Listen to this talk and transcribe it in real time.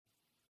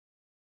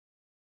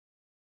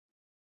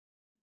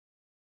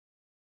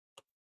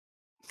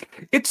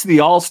It's the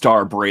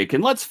All-Star break,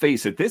 and let's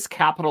face it, this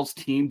Capitals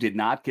team did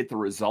not get the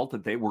result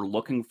that they were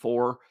looking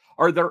for.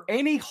 Are there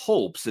any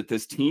hopes that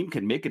this team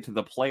can make it to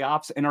the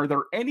playoffs, and are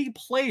there any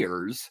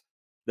players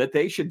that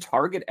they should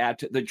target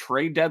at the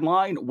trade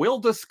deadline? We'll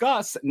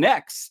discuss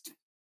next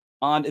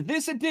on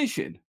this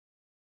edition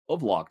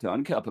of Locked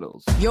On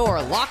Capitals.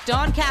 Your Locked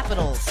On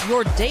Capitals,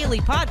 your daily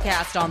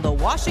podcast on the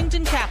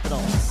Washington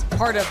Capitals,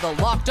 part of the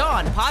Locked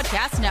On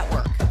Podcast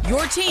Network,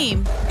 your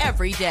team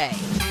every day.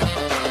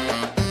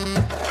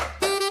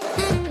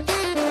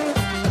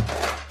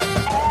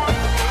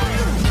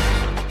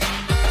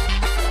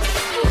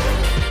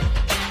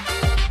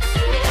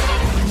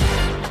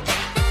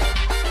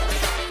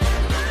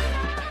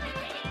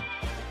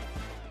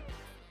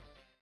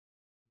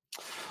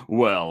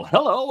 Well,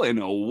 hello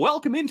and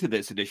welcome into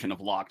this edition of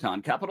Locked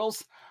On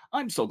Capitals.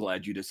 I'm so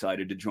glad you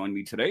decided to join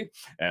me today.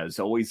 As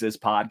always, this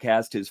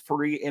podcast is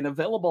free and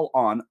available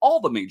on all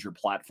the major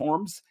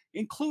platforms,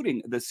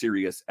 including the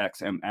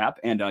SiriusXM app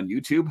and on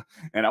YouTube.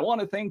 And I want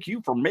to thank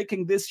you for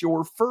making this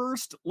your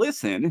first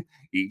listen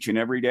each and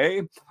every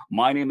day.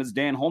 My name is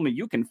Dan Holman.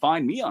 You can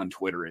find me on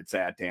Twitter. It's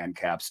at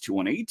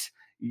DanCaps218.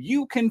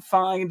 You can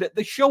find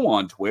the show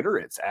on Twitter.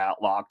 It's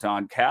at Locked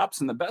On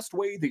Caps. And the best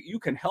way that you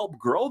can help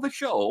grow the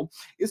show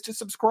is to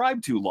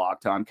subscribe to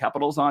Locked On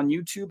Capitals on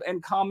YouTube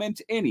and comment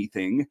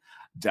anything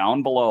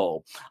down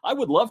below. I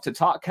would love to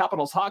talk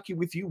Capitals hockey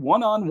with you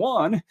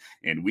one-on-one,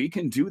 and we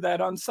can do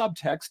that on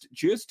subtext.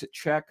 Just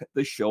check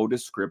the show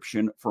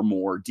description for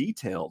more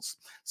details.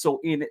 So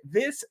in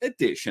this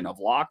edition of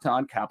Locked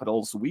On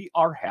Capitals, we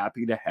are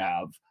happy to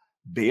have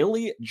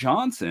Bailey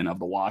Johnson of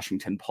the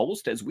Washington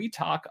Post as we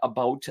talk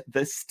about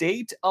the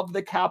state of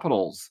the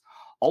Capitals.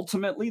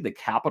 Ultimately, the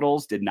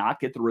Capitals did not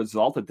get the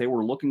result that they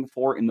were looking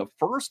for in the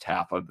first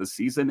half of the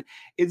season.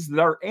 Is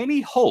there any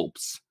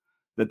hopes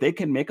that they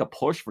can make a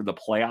push for the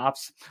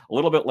playoffs? A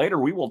little bit later,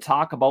 we will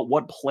talk about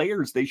what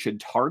players they should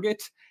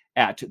target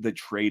at the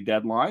trade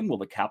deadline. Will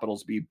the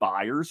Capitals be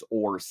buyers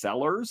or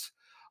sellers?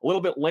 A little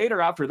bit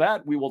later after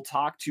that, we will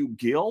talk to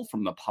Gil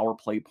from the Power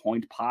Play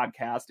Point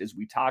podcast as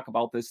we talk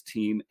about this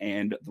team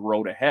and the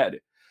road ahead.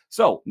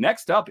 So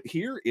next up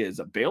here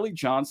is Bailey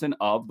Johnson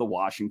of the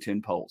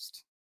Washington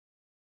Post.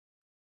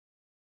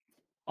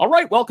 All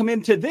right, welcome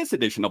into this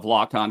edition of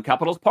Locked On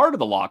Capitals, part of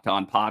the Locked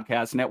On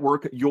Podcast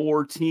Network,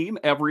 your team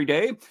every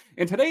day.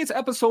 In today's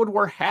episode,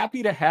 we're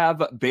happy to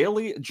have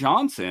Bailey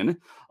Johnson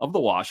of the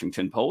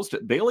Washington Post.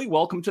 Bailey,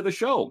 welcome to the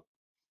show.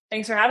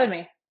 Thanks for having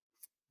me.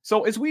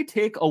 So as we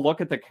take a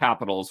look at the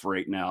Capitals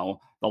right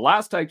now, the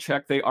last I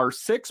checked, they are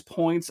 6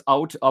 points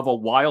out of a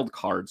wild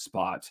card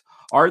spot.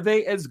 Are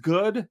they as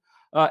good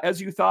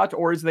as you thought,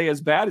 or is they as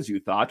bad as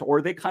you thought, or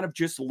are they kind of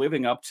just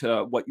living up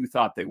to what you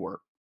thought they were?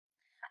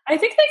 I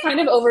think they kind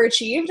of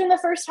overachieved in the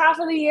first half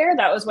of the year.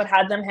 That was what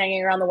had them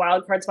hanging around the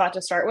wild card spot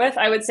to start with.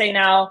 I would say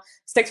now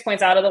 6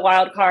 points out of the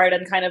wild card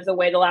and kind of the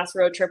way the last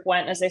road trip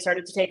went as they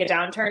started to take a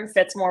downturn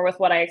fits more with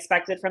what I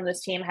expected from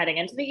this team heading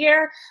into the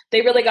year.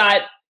 They really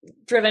got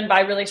driven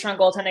by really strong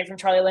goaltending from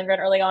Charlie Lindgren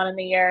early on in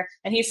the year,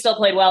 and he still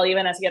played well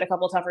even as he had a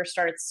couple tougher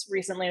starts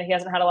recently. He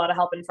hasn't had a lot of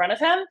help in front of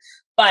him,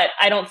 but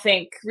I don't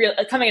think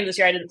coming into this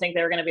year, I didn't think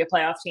they were going to be a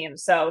playoff team.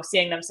 So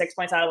seeing them 6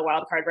 points out of the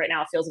wild card right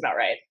now feels about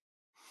right.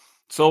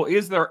 So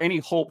is there any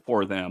hope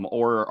for them,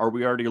 or are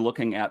we already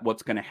looking at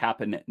what's going to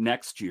happen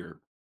next year?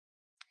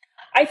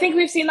 I think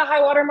we've seen the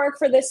high water mark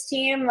for this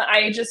team.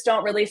 I just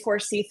don't really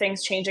foresee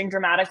things changing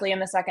dramatically in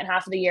the second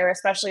half of the year,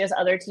 especially as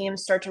other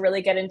teams start to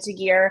really get into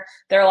gear.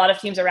 There are a lot of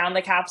teams around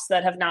the Caps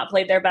that have not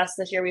played their best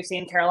this year. We've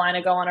seen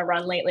Carolina go on a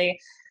run lately,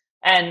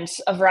 and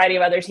a variety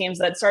of other teams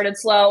that started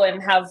slow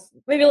and have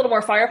maybe a little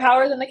more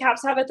firepower than the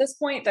Caps have at this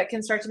point that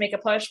can start to make a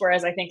push,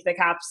 whereas I think the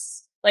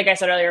Caps, like I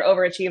said earlier,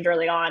 overachieved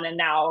early on, and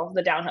now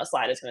the downhill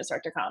slide is going to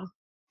start to come.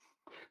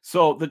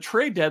 So the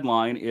trade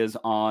deadline is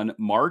on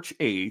March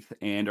 8th,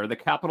 and are the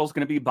Capitals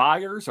going to be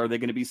buyers? Are they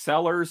going to be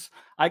sellers?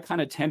 I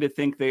kind of tend to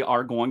think they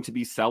are going to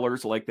be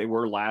sellers like they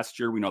were last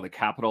year. We know the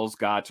Capitals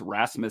got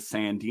Rasmus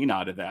Sandin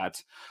out of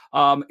that.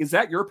 Is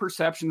that your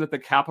perception that the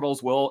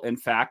Capitals will, in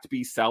fact,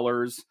 be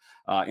sellers?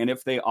 And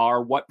if they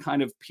are, what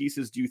kind of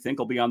pieces do you think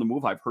will be on the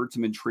move? I've heard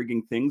some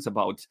intriguing things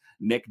about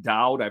Nick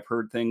Dowd. I've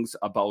heard things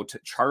about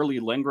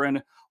Charlie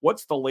Lindgren.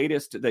 What's the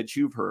latest that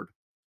you've heard?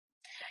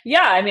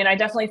 Yeah, I mean, I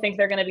definitely think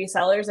they're going to be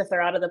sellers if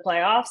they're out of the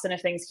playoffs, and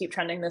if things keep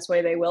trending this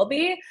way, they will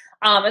be.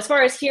 As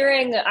far as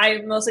hearing,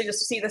 I mostly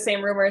just see the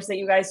same rumors that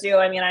you guys do.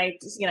 I mean,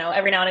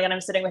 every now and again,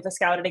 I'm sitting with a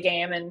scout at a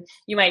game, and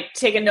you might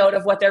take a note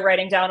of what they're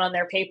writing down on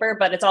their paper,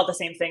 but it's all the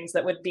same things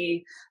that would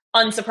be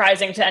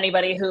unsurprising to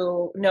anybody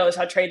who knows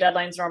how trade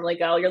deadlines normally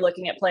go. You're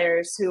looking at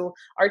players who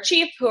are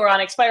cheap, who are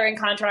on expiring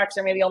contracts,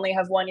 or maybe only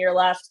have 1 year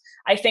left.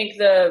 I think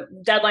the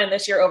deadline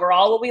this year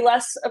overall will be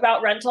less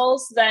about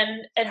rentals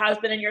than it has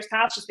been in years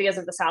past, just because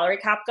of the salary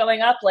cap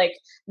going up. Like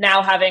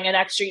now having an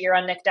extra year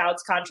on Nick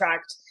Dowd's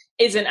contract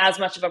isn't as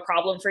much of a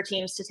problem for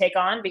teams to take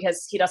on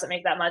because he doesn't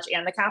make that much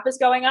and the cap is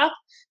going up.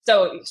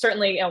 So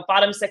certainly,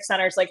 bottom six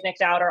centers like Nick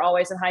Dowd are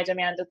always in high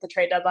demand at the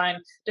trade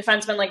deadline.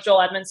 Defensemen like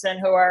Joel Edmondson,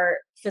 who are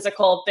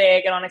physical,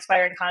 big, and on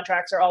expiring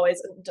contracts, are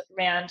always in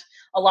demand.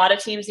 A lot of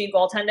teams need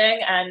goaltending,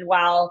 and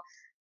while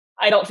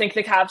I don't think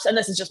the Caps, and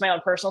this is just my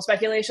own personal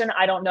speculation,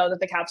 I don't know that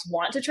the Caps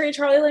want to trade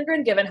Charlie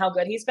Lindgren given how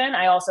good he's been.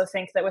 I also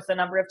think that with the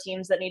number of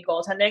teams that need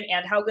goaltending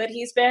and how good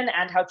he's been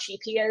and how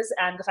cheap he is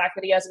and the fact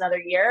that he has another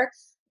year,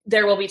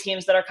 there will be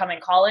teams that are coming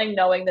calling,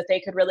 knowing that they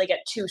could really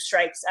get two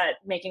strikes at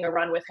making a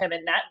run with him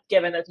in net,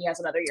 given that he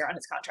has another year on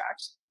his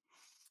contract.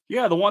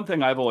 Yeah, the one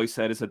thing I've always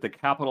said is that the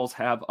Capitals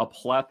have a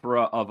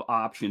plethora of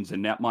options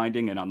in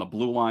netminding and on the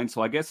blue line.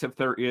 So I guess if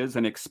there is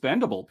an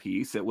expendable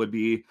piece, it would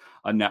be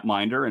a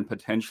netminder and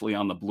potentially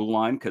on the blue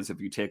line. Because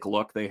if you take a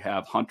look, they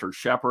have Hunter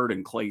Shepard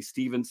and Clay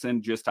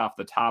Stevenson just off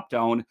the top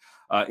down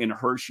in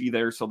Hershey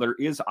there. So there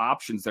is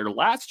options there.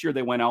 Last year,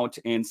 they went out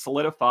and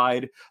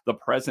solidified the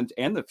present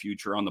and the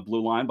future on the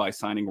blue line by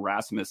signing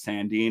Rasmus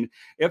Sandin.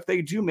 If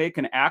they do make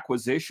an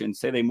acquisition,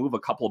 say they move a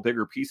couple of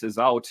bigger pieces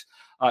out,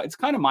 it's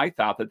kind of my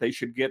thought that they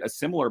should get a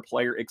similar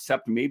player,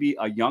 except maybe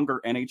a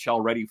younger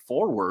NHL-ready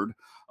forward.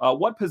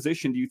 What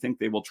position do you think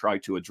they will try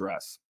to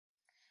address?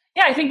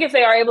 Yeah, I think if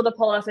they are able to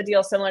pull off a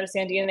deal similar to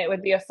Sandin, it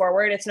would be a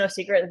forward. It's no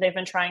secret that they've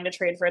been trying to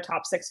trade for a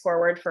top six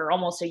forward for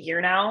almost a year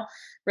now,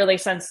 really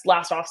since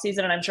last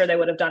offseason, and I'm sure they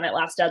would have done it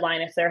last deadline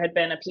if there had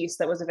been a piece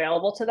that was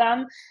available to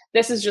them.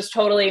 This is just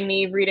totally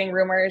me reading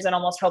rumors and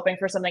almost hoping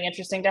for something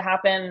interesting to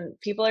happen.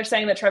 People are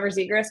saying that Trevor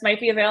Zegras might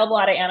be available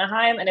out of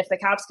Anaheim, and if the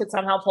Caps could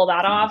somehow pull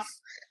that off,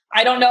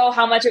 I don't know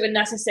how much it would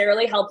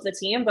necessarily help the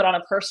team, but on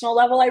a personal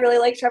level, I really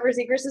like Trevor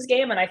Zegras'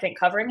 game, and I think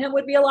covering him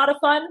would be a lot of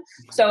fun.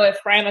 So if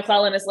Brian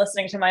McClellan is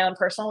listening to my own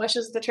personal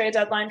wishes at the trade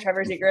deadline,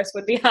 Trevor Zegras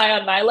would be high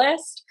on my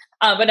list.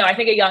 But no, I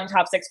think a young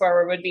top six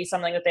forward would be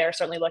something that they are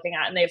certainly looking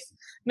at, and they've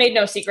made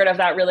no secret of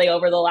that really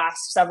over the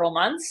last several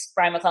months.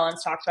 Brian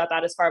McClellan's talked about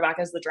that as far back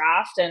as the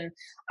draft, and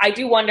I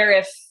do wonder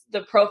if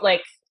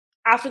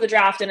after the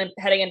draft and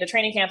heading into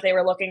training camp, they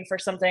were looking for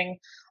something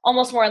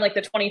almost more in like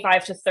the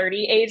 25 to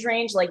 30 age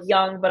range, like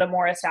young, but a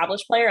more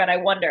established player. And I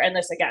wonder, and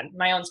this again,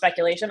 my own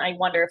speculation, I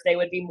wonder if they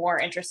would be more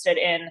interested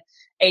in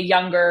a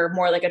younger,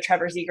 more like a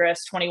Trevor Zegras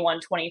 21,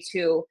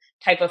 22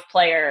 type of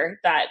player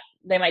that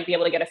they might be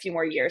able to get a few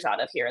more years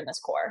out of here in this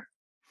core.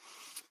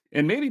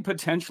 And maybe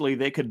potentially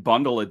they could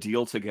bundle a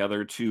deal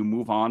together to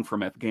move on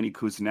from Evgeny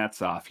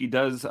Kuznetsov. He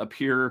does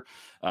appear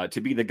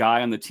to be the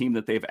guy on the team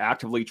that they've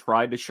actively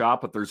tried to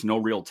shop, but there's no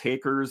real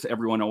takers.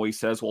 Everyone always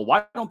says, well,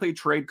 why don't they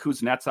trade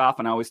Kuznetsov?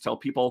 And I always tell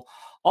people,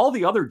 all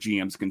the other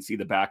GMs can see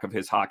the back of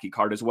his hockey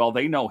card as well.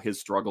 They know his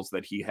struggles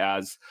that he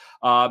has.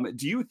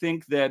 Do you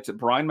think that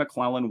Brian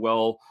McClellan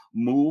will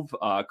move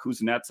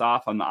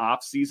Kuznetsov on the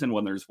offseason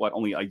when there's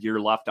only a year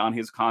left on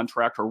his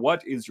contract? Or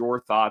what is your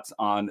thoughts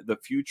on the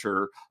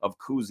future of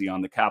Kuzi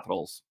on the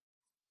Capitals?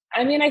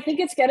 I mean, I think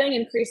it's getting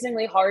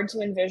increasingly hard to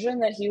envision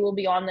that he will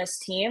be on this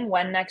team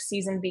when next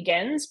season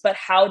begins, but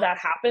how that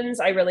happens,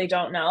 I really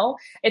don't know.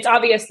 It's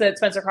obvious that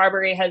Spencer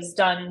Carberry has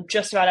done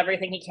just about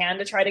everything he can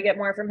to try to get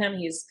more from him.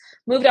 He's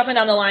moved up and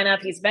down the lineup.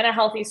 He's been a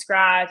healthy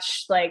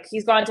scratch. Like,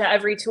 he's gone to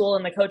every tool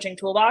in the coaching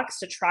toolbox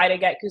to try to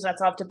get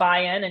Kuznetsov to buy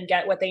in and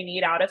get what they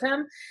need out of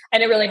him.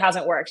 And it really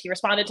hasn't worked. He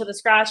responded to the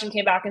scratch and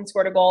came back and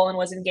scored a goal and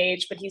was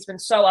engaged, but he's been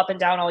so up and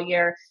down all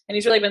year. And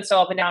he's really been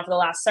so up and down for the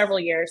last several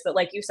years that,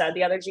 like you said,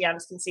 the other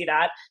GMs can see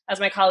that.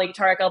 As my colleague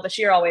Tarek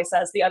El-Bashir always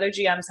says, the other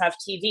GMs have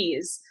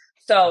TVs,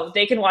 so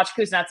they can watch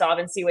Kuznetsov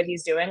and see what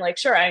he's doing. Like,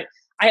 sure, I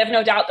have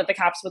no doubt that the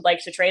Caps would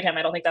like to trade him.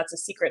 I don't think that's a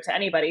secret to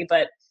anybody,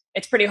 but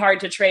it's pretty hard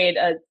to trade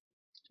a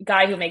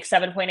guy who makes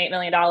 $7.8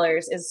 million,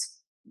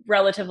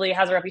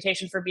 has a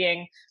reputation for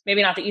being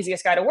maybe not the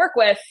easiest guy to work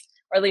with,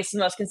 or at least the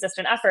most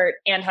consistent effort,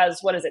 and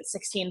has,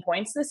 16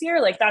 points this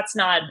year? Like, that's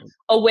not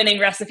a winning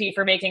recipe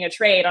for making a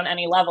trade on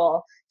any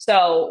level.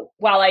 So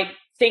while I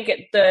think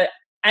the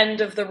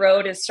end of the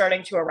road is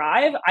starting to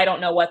arrive, I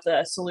don't know what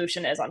the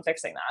solution is on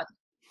fixing that.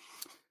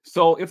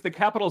 So if the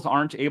Capitals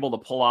aren't able to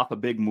pull off a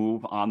big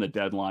move on the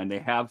deadline, they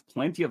have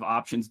plenty of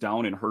options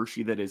down in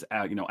Hershey that is,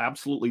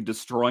 absolutely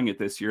destroying it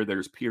this year.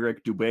 There's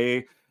Pierrick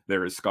Dubé,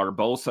 there is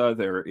Scarbosa,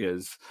 there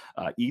is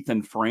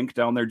Ethan Frank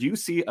down there. Do you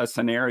see a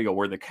scenario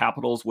where the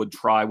Capitals would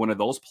try one of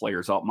those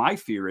players out? My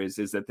fear is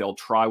that they'll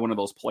try one of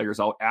those players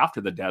out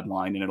after the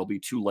deadline and it'll be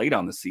too late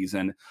on the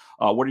season.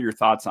 What are your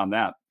thoughts on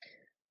that?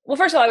 Well,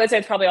 first of all, I would say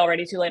it's probably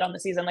already too late on the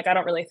season. Like, I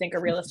don't really think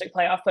a realistic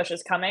playoff push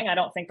is coming. I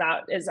don't think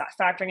that is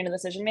factoring into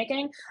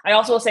decision-making. I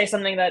also will say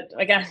something that,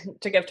 again,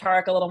 to give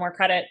Tarek a little more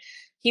credit,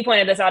 he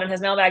pointed this out in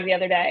his mailbag the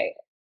other day.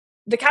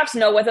 The Caps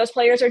know what those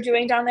players are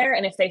doing down there,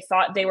 and if they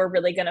thought they were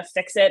really going to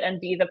fix it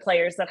and be the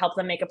players that help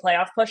them make a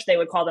playoff push, they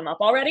would call them up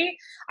already.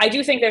 I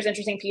do think there's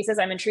interesting pieces.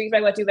 I'm intrigued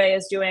by what Dubé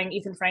is doing.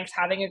 Ethan Frank's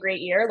having a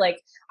great year.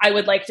 Like, I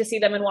would like to see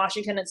them in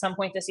Washington at some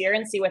point this year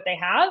and see what they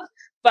have.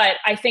 But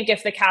I think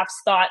if the Caps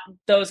thought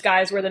those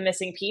guys were the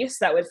missing piece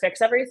that would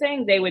fix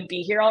everything, they would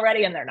be here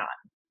already, and they're not.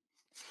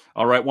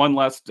 All right, one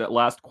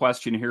last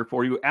question here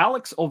for you.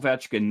 Alex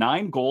Ovechkin,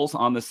 9 goals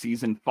on the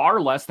season, far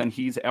less than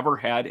he's ever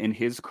had in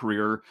his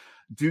career.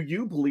 Do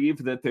you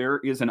believe that there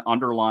is an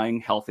underlying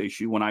health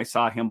issue? When I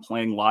saw him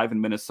playing live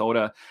in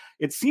Minnesota,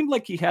 it seemed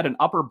like he had an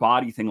upper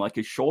body thing, like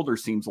his shoulder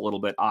seems a little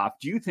bit off.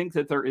 Do you think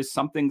that there is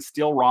something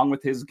still wrong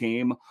with his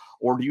game,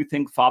 or do you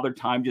think Father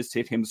Time just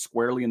hit him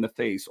squarely in the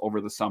face over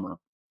the summer?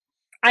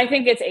 I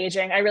think it's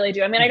aging. I really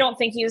do. I mean, I don't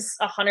think he's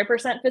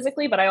 100%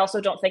 physically, but I also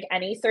don't think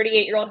any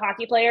 38-year-old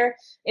hockey player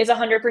is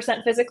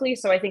 100% physically.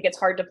 So I think it's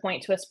hard to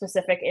point to a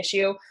specific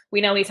issue. We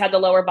know he's had the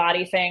lower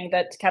body thing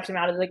that kept him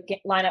out of the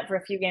lineup for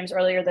a few games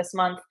earlier this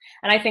month.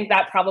 And I think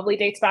that probably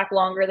dates back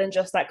longer than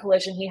just that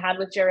collision he had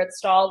with Jarrett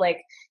Stahl.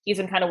 Like, he's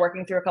been kind of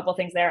working through a couple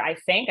things there, I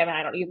think. I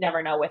mean, you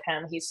never know with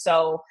him. He's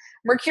so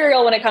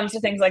mercurial when it comes to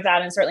things like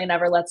that, and certainly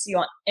never lets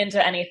you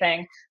into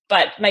anything.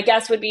 But my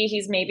guess would be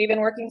he's maybe been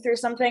working through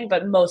something,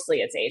 but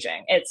mostly it's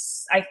aging.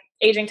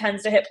 Aging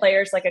tends to hit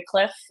players like a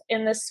cliff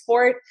in this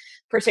sport,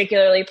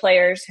 particularly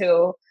players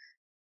who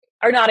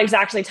are not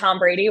exactly Tom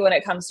Brady when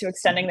it comes to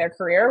extending their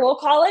career, we'll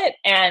call it.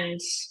 And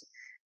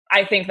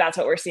I think that's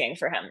what we're seeing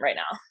for him right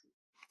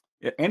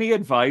now. Any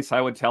advice I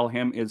would tell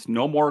him is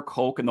no more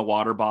Coke in the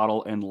water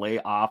bottle and lay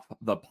off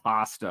the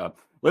pasta.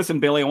 Listen,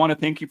 Bailey, I want to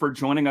thank you for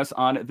joining us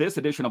on this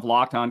edition of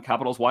Locked On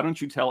Capitals. Why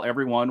don't you tell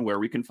everyone where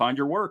we can find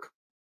your work?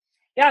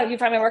 Yeah, you can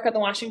find my work at the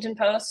Washington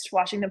Post,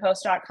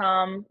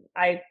 WashingtonPost.com.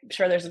 I'm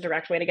sure there's a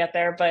direct way to get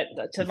there, but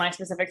to my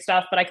specific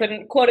stuff, but I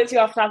couldn't quote it to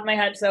you off the top of my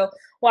head. So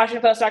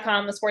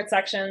WashingtonPost.com, the sports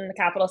section, the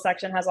capital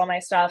section has all my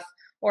stuff,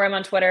 or I'm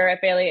on Twitter at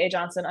Bailey A.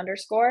 Johnson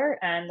 _,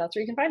 and that's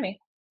where you can find me.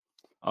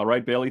 All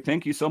right, Bailey,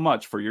 thank you so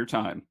much for your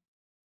time.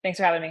 Thanks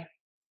for having me.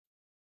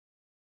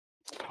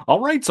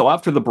 All right, so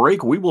after the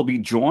break, we will be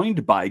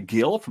joined by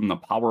Gil from the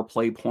Power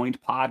Play Point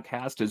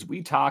podcast as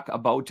we talk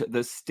about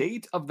the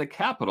state of the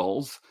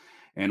Capitals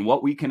and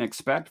what we can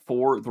expect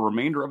for the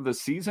remainder of the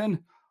season.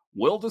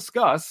 We'll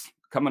discuss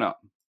coming up.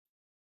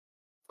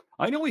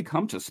 I know we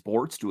come to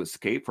sports to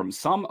escape from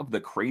some of the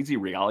crazy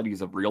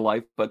realities of real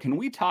life, but can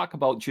we talk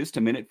about just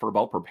a minute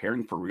about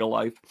preparing for real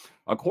life?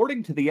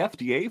 According to the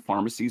FDA,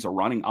 pharmacies are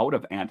running out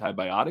of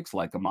antibiotics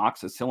like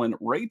amoxicillin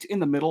right in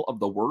the middle of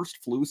the worst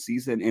flu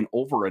season in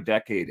over a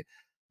decade.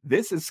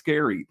 This is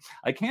scary.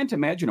 I can't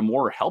imagine a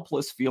more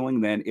helpless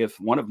feeling than if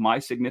one of my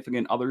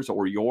significant others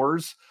or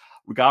yours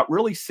got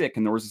really sick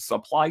and there was a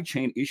supply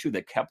chain issue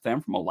that kept them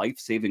from a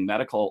life-saving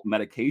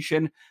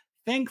medication.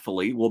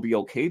 Thankfully, we'll be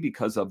okay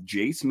because of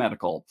Jase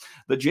Medical.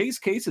 The Jase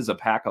case is a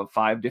pack of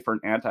 5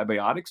 different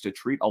antibiotics to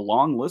treat a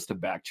long list of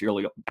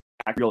bacterial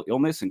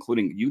illness,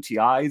 including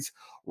UTIs,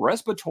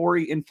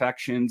 respiratory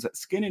infections,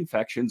 skin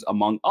infections,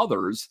 among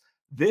others.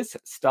 This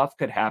stuff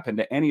could happen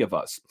to any of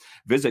us.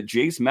 Visit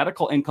Jase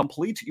Medical and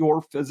complete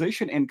your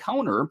physician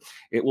encounter.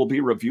 It will be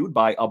reviewed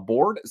by a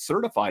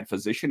board-certified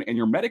physician, and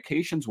your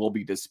medications will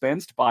be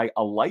dispensed by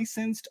a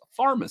licensed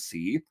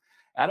pharmacy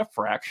at a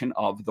fraction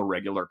of the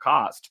regular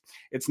cost.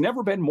 It's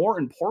never been more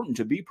important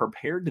to be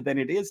prepared than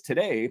it is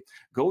today.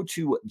 Go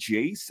to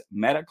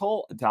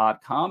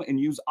jasemedical.com and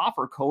use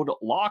offer code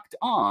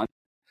LOCKEDON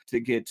to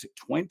get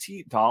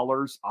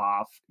 $20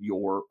 off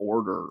your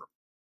order.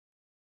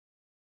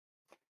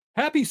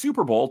 Happy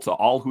Super Bowl to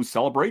all who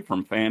celebrate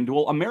from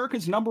FanDuel,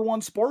 America's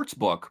 #1 sports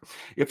book.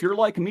 If you're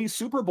like me,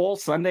 Super Bowl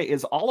Sunday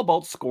is all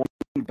about scoring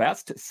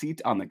best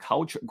seat on the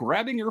couch,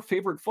 grabbing your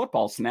favorite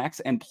football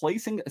snacks, and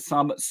placing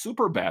some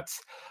super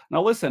bets.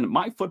 Now listen,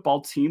 my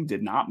football team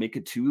did not make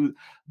it to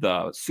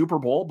the Super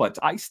Bowl, but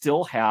I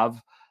still have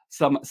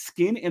some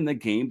skin in the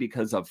game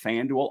because of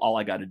FanDuel. All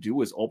I got to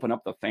do is open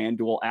up the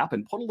FanDuel app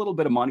and put a little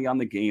bit of money on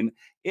the game.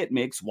 It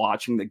makes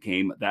watching the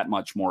game that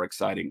much more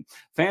exciting.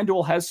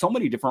 FanDuel has so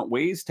many different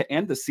ways to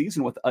end the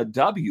season with a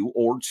W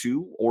or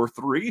 2 or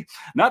 3.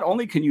 Not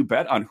only can you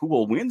bet on who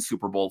will win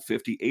Super Bowl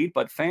 58,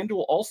 but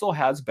FanDuel also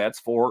has bets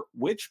for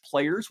which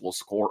players will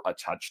score a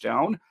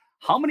touchdown,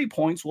 how many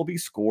points will be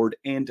scored,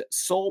 and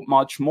so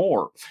much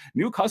more.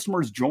 New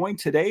customers join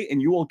today and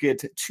you will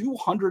get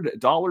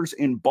 $200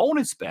 in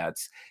bonus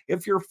bets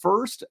if your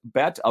first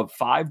bet of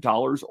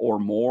 $5 or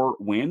more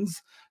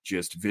wins.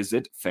 Just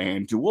visit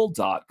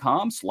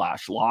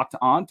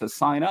FanDuel.com/LockedOn to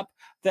sign up.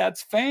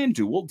 That's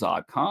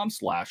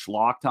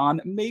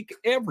FanDuel.com/LockedOn. Make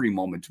every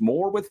moment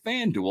more with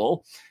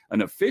FanDuel,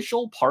 an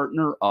official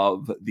partner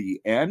of the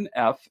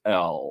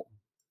NFL.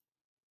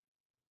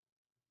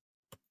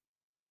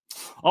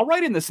 All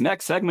right, in this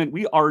next segment,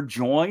 we are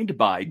joined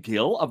by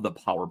Gil of the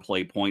Power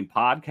Play Point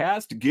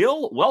podcast.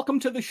 Gil, welcome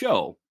to the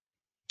show.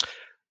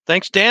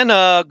 Thanks, Dan.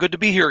 Good to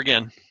be here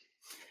again.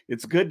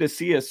 It's good to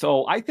see you.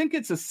 So I think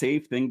it's a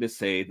safe thing to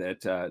say that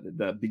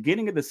the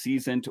beginning of the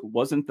season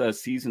wasn't the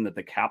season that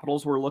the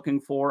Capitals were looking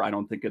for. I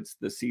don't think it's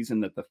the season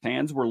that the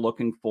fans were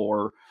looking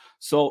for.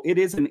 So it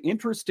is an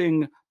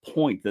interesting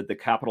point that the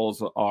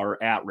Capitals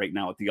are at right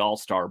now at the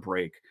All-Star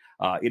break.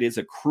 It is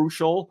a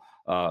crucial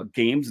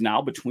games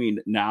now between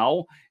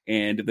now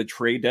and the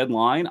trade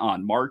deadline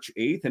on March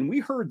 8th. And we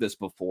heard this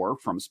before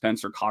from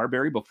Spencer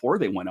Carberry before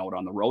they went out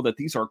on the road, that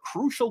these are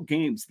crucial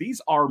games.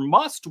 These are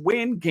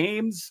must-win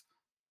games.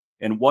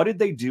 And what did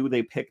they do?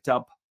 They picked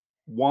up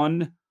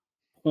 1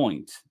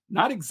 point.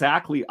 Not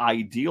exactly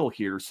ideal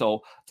here.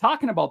 So,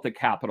 talking about the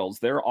Capitals,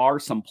 there are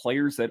some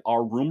players that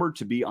are rumored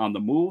to be on the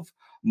move.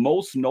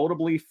 Most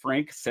notably,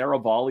 Frank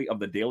Saravalli of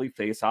the Daily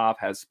Faceoff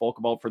has spoke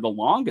about for the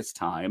longest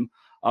time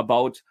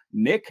about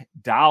Nick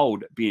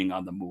Dowd being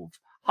on the move.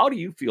 How do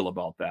you feel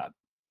about that?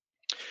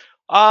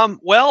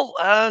 Well,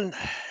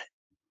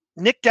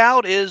 Nick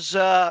Dowd is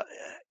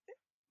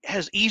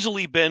has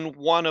easily been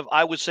one of,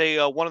 I would say,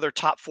 one of their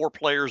top four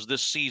players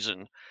this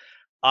season.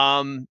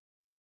 Um,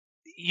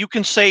 you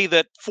can say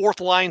that fourth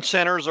line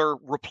centers are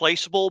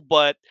replaceable,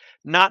 but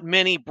not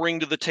many bring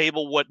to the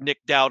table what Nick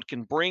Dowd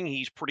can bring.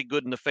 He's pretty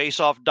good in the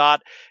faceoff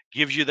dot,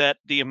 gives you that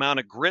the amount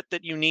of grit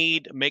that you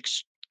need,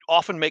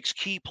 often makes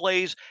key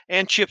plays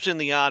and chips in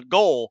the odd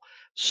goal.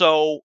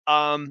 So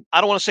I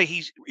don't want to say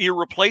he's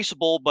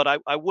irreplaceable, but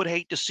I would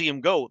hate to see him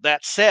go.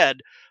 That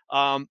said,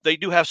 they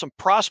do have some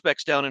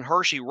prospects down in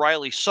Hershey,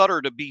 Riley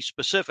Sutter to be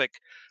specific,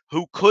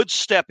 who could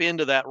step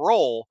into that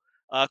role,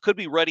 could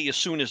be ready as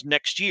soon as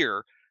next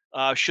year,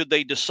 should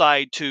they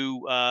decide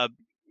to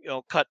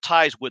cut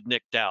ties with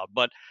Nick Dowd.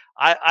 But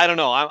I don't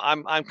know.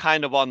 I'm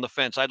kind of on the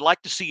fence. I'd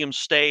like to see him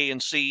stay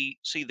and see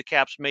the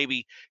Caps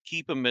maybe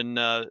keep him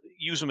and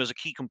use him as a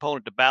key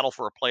component to battle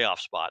for a playoff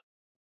spot.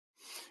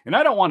 And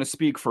I don't want to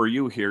speak for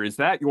you here. Is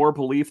that your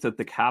belief that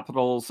the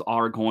Capitals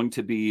are going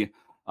to be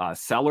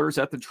sellers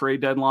at the trade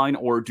deadline,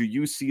 or do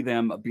you see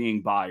them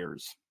being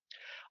buyers?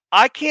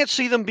 I can't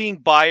see them being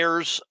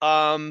buyers,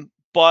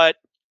 but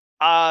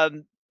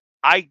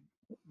I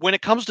when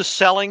it comes to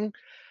selling,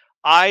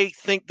 I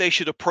think they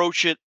should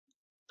approach it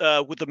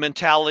with the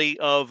mentality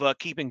of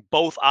keeping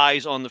both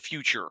eyes on the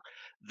future.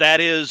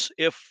 That is,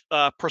 if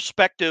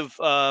prospective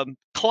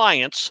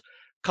clients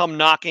come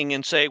knocking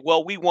and say,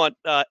 "Well, we want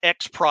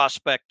X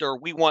prospect or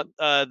we want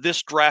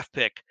this draft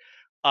pick,"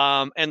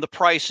 and the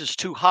price is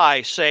too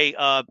high, say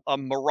a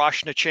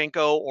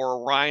Miroshnichenko or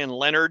a Ryan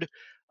Leonard,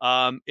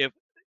 if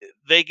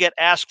they get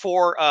asked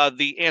for,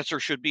 the answer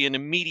should be an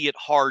immediate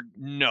hard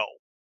no.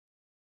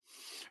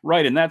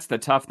 Right. And that's the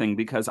tough thing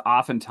because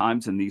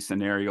oftentimes in these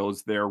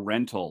scenarios, they're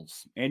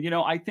rentals. And,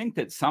 I think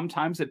that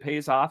sometimes it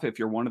pays off if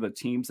you're one of the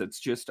teams that's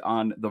just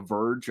on the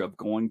verge of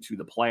going to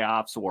the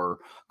playoffs or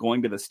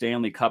going to the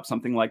Stanley Cup,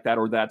 something like that,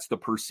 or that's the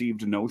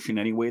perceived notion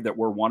anyway, that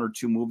we're one or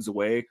two moves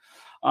away.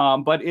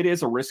 But it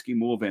is a risky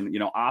move. And,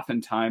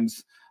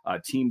 oftentimes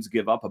teams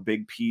give up a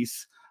big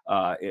piece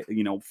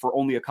for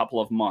only a couple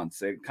of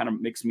months. It kind of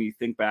makes me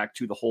think back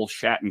to the whole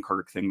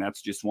Shattenkirk thing.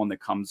 That's just one that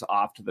comes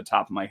off to the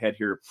top of my head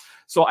here.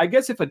 So I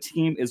guess if a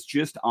team is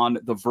just on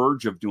the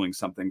verge of doing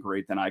something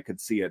great, then I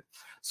could see it.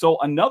 So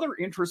another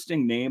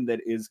interesting name that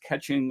is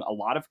catching a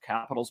lot of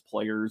Capitals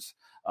players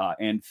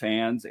and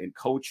fans and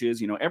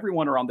coaches,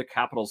 everyone around the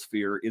Capital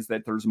sphere, is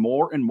that there's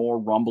more and more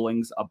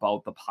rumblings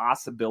about the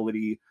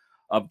possibility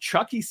of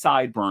Chucky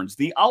Sideburns,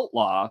 the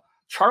outlaw,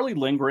 Charlie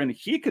Lindgren.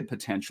 He could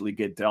potentially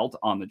get dealt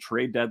on the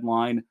trade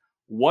deadline.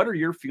 What are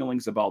your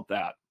feelings about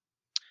that?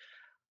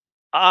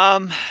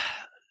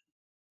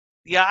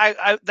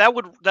 Yeah, that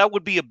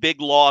would be a big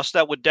loss.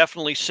 That would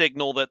definitely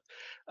signal that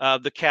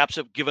the Caps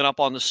have given up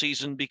on the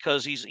season,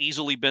 because he's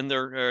easily been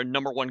their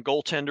number one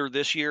goaltender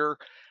this year.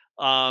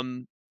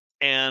 And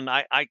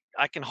I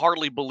can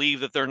hardly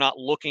believe that they're not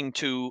looking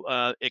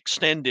to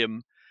extend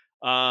him.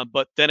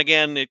 But then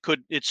again, it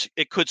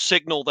could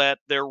signal that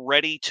they're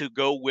ready to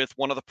go with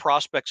one of the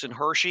prospects in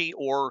Hershey,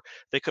 or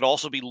they could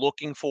also be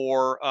looking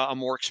for a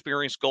more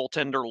experienced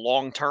goaltender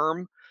long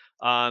term.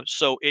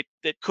 So it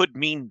could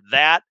mean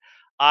that.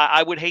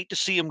 I would hate to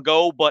see him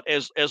go, but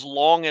as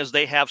long as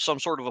they have some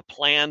sort of a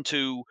plan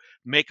to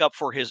make up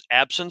for his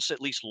absence,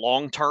 at least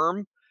long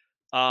term.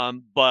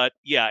 But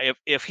yeah,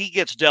 if he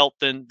gets dealt,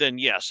 then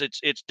yes,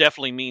 it's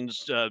definitely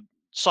means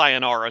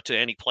sayonara to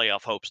any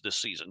playoff hopes this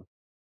season.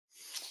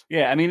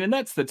 Yeah, I mean, and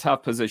that's the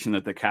tough position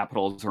that the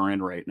Capitals are in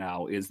right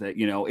now, is that,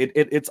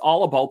 it's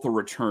all about the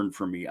return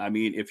for me. I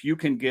mean, if you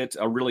can get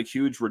a really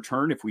huge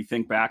return, if we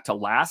think back to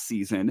last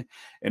season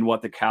and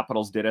what the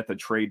Capitals did at the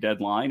trade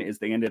deadline, is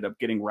they ended up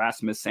getting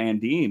Rasmus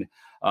Sandin,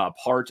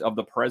 part of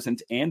the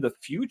present and the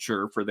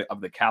future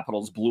of the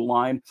Capitals blue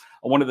line.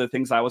 One of the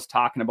things I was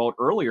talking about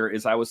earlier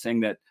is I was saying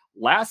that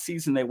last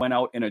season they went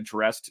out and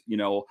addressed,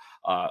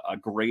 a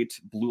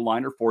great blue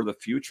liner for the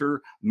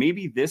future.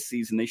 Maybe this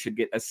season they should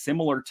get a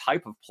similar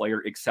type of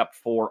player, except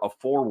for a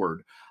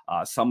forward,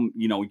 some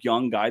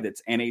young guy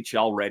that's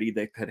NHL ready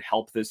that could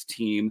help this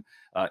team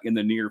in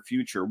the near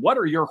future. What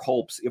are your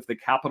hopes if the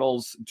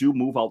Capitals do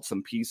move out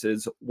some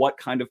pieces? What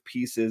kind of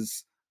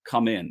pieces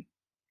come in?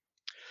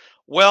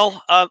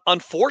 Well,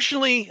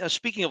 unfortunately,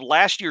 speaking of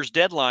last year's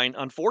deadline,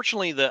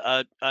 unfortunately,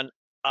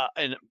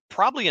 and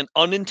probably an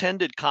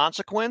unintended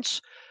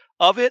consequence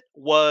of it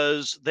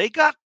was they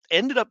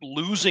ended up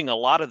losing a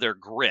lot of their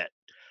grit.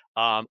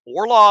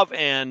 Orlov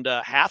and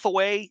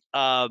Hathaway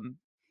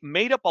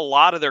made up a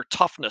lot of their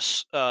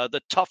toughness,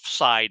 the tough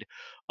side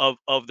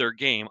of their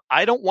game.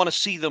 I don't want to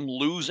see them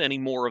lose any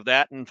more of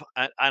that, and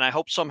I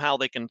hope somehow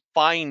they can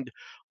find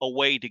a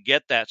way to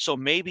get that. So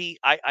maybe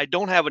I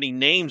don't have any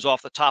names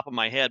off the top of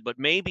my head, but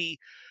maybe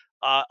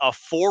a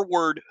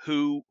forward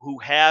who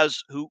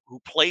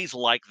plays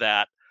like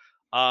that,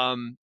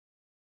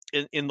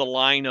 in the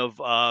line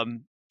of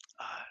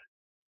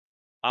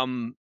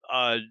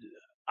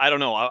I don't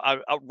know.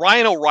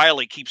 Ryan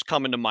O'Reilly keeps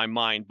coming to my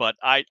mind, but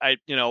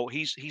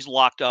he's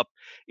locked up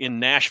in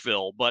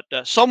Nashville. But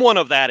someone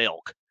of that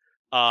ilk,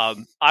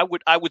 I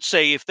would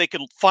say if they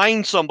could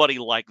find somebody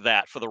like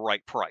that for the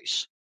right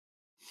price.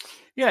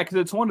 Yeah, because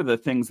it's one of the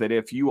things that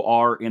if you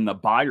are in the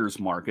buyer's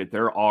market,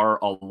 there are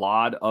a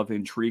lot of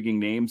intriguing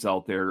names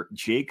out there.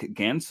 Jake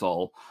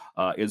Gensel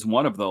is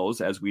one of those,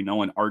 as we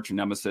know, an arch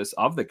nemesis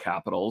of the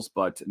Capitals,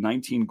 but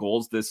 19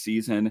 goals this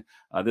season.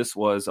 This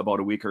was about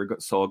a week or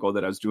so ago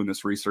that I was doing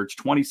this research,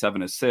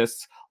 27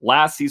 assists.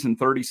 Last season,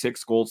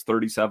 36 goals,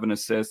 37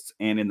 assists.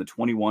 And in the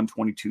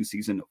 21-22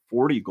 season,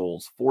 40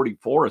 goals,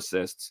 44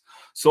 assists.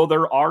 So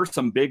there are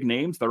some big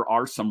names. There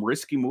are some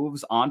risky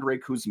moves. Andrei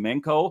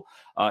Kuzmenko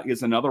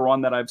is another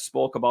one that I've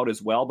spoke about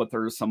as well, but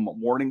there's some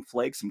warning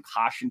flags, some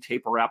caution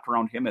tape wrapped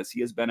around him as he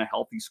has been a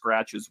healthy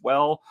scratch as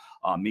well.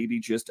 Maybe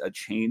just a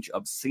change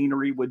of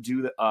scenery would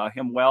do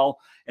him well.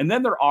 And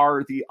then there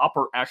are the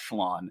upper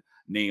echelon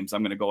names.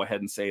 I'm going to go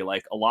ahead and say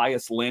like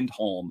Elias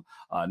Lindholm,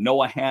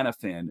 Noah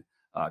Hannafin,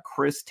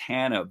 Chris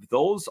Tanev.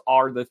 Those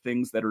are the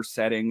things that are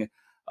setting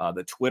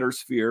the Twitter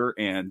sphere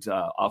and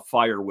a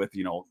fire with,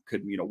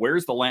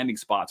 where's the landing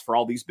spots for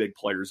all these big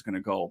players going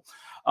to go?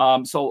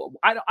 So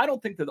I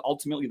don't think that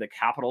ultimately the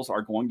Capitals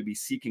are going to be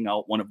seeking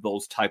out one of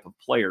those type of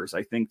players.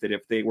 I think that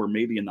if they were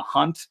maybe in the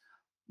hunt,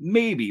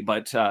 maybe,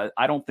 but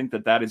I don't think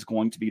that that is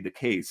going to be the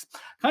case.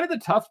 Kind of the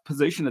tough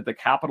position that the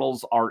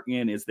Capitals are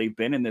in is they've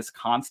been in this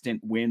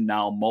constant win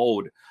now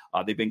mode.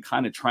 They've been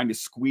kind of trying to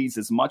squeeze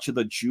as much of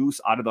the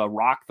juice out of the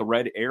Rock the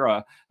Red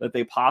era that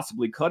they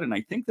possibly could. And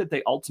I think that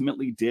they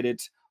ultimately did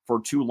it for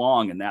too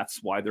long, and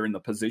that's why they're in the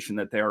position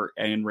that they're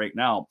in right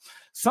now.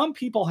 Some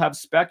people have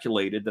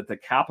speculated that the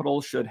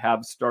Capitals should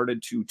have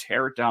started to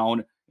tear it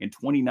down in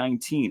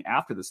 2019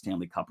 after the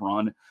Stanley Cup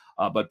run.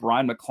 But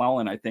Brian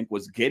McClellan, I think,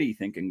 was giddy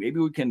thinking maybe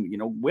we can,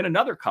 win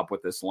another cup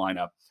with this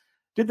lineup.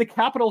 Did the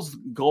Capitals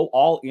go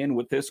all in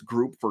with this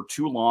group for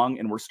too long,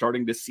 and we're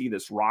starting to see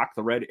this Rock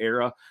the Red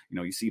era?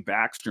 You see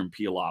Backstrom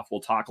peel off. We'll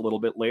talk a little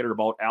bit later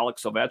about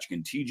Alex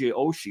Ovechkin, TJ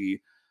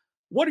Oshie.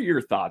 What are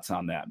your thoughts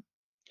on that?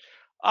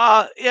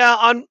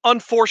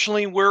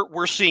 Unfortunately,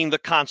 we're seeing the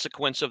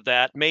consequence of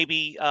that.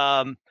 Maybe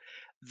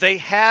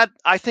they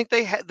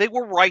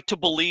were right to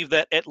believe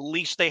that at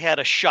least they had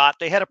a shot.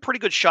 They had a pretty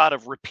good shot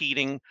of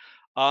repeating.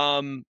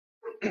 I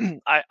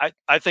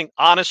think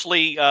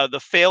honestly,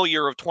 the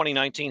failure of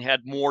 2019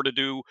 had more to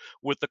do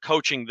with the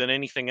coaching than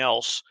anything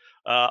else,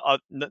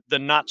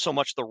 than not so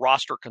much the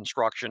roster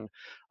construction.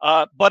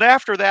 But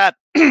after that,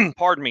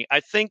 pardon me, I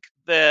think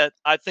that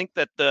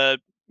the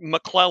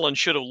McClellan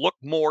should have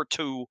looked more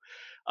to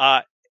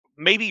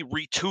maybe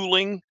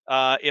retooling,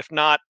 if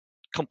not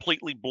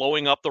completely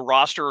blowing up the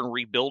roster and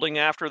rebuilding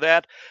after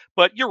that.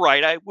 But you're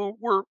right.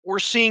 We're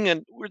seeing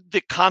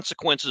the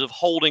consequences of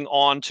holding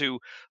on to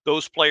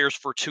those players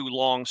for too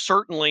long.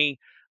 Certainly,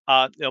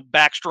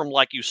 Backstrom,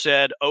 like you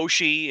said,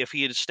 Oshie, if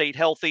he had stayed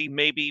healthy,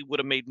 maybe would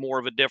have made more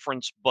of a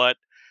difference. But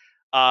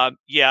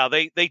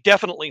they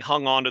definitely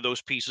hung on to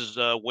those pieces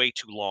way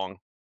too long.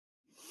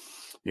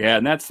 Yeah,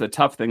 and that's the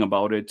tough thing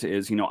about it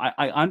is,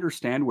 I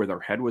understand where their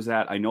head was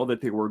at. I know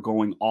that they were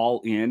going all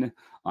in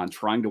on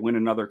trying to win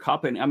another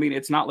cup. And I mean,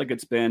 it's not like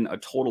it's been a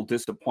total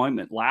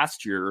disappointment.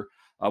 Last year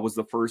was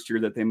the first year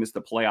that they missed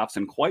the playoffs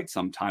in quite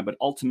some time, but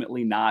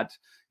ultimately not,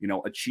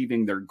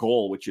 achieving their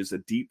goal, which is a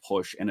deep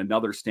push and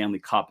another Stanley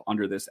Cup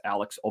under this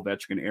Alex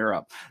Ovechkin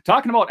era.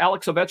 Talking about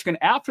Alex Ovechkin,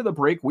 after the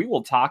break, we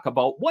will talk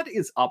about what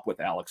is up with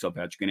Alex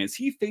Ovechkin. Is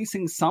he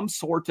facing some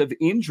sort of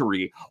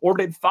injury, or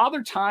did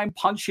Father Time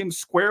punch him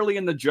squarely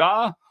in the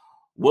jaw?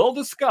 We'll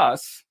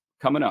discuss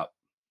coming up.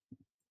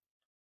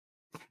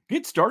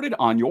 Get started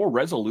on your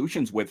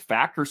resolutions with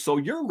Factor so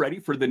you're ready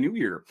for the new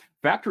year.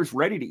 Factor's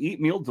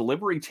ready-to-eat meal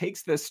delivery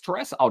takes the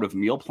stress out of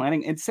meal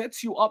planning and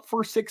sets you up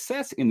for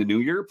success in the new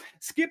year.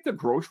 Skip the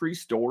grocery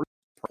store,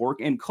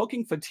 pork, and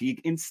cooking fatigue.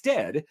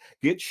 Instead,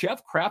 get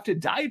chef-crafted,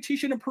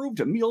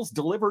 dietitian-approved meals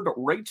delivered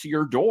right to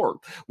your door.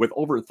 With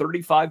over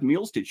 35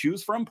 meals to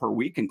choose from per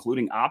week,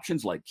 including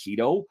options like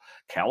keto,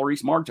 calorie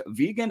smart,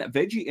 vegan,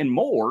 veggie, and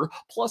more,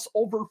 plus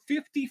over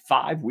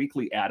 55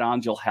 weekly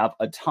add-ons, you'll have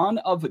a ton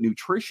of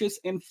nutritious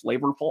and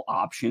flavorful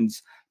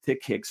options to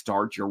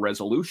kickstart your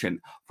resolution.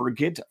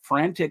 Forget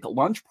frantic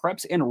lunch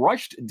preps and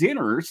rushed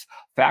dinners.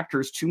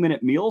 Factor's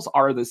 2-minute meals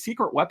are the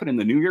secret weapon in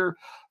the new year.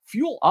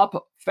 Fuel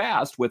up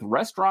fast with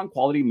restaurant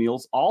quality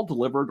meals all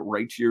delivered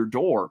right to your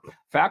door.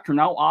 Factor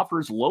now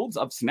offers loads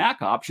of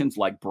snack options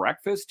like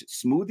breakfast,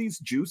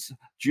 smoothies,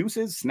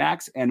 juices,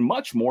 snacks, and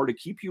much more to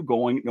keep you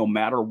going no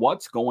matter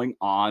what's going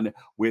on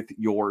with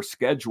your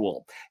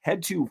schedule.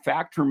 Head to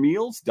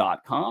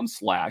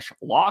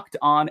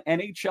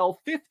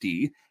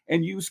factormeals.com/LockedOnNHL50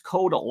 and use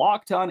code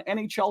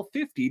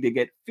LockedOnNHL50 to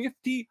get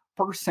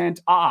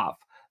 50% off.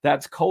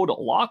 That's code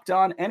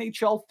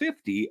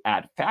LockedOnNHL50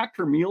 at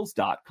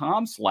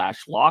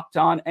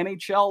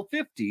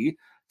factormeals.com/LockedOnNHL50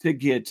 to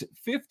get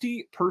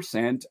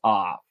 50%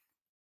 off.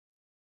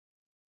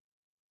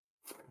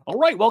 All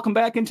right, welcome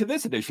back into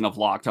this edition of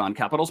Locked On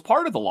Capitals,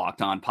 part of the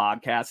Locked On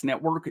Podcast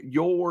Network,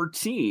 your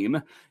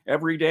team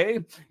every day.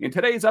 In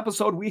today's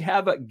episode, we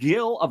have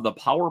Gil of the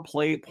Power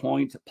Play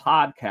Point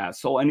podcast.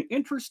 So an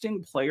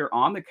interesting player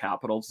on the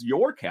Capitals,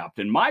 your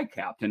captain, my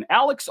captain,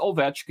 Alex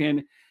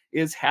Ovechkin,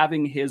 is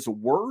having his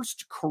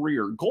worst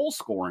career goal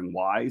scoring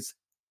wise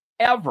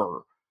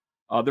ever.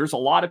 There's a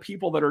lot of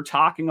people that are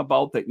talking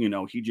about that,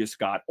 he just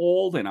got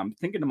old. And I'm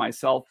thinking to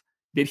myself,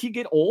 did he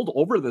get old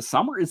over the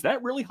summer? Is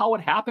that really how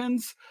it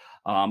happens?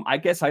 I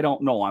guess I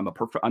don't know.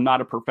 I'm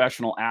not a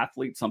professional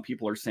athlete. Some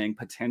people are saying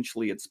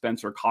potentially it's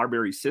Spencer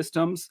Carberry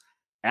systems.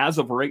 As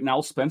of right now,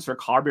 Spencer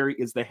Carberry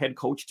is the head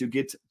coach to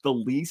get the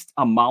least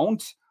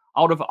amount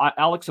out of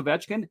Alex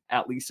Ovechkin,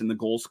 at least in the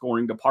goal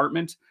scoring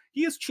department.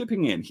 He is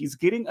chipping in. He's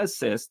getting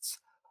assists.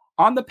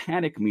 On the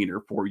panic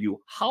meter for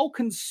you, how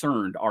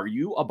concerned are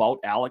you about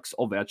Alex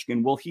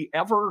Ovechkin? Will he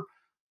ever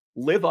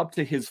live up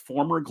to his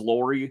former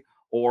glory?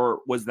 Or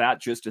was that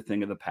just a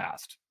thing of the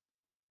past?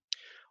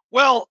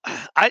 Well,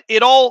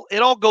 it all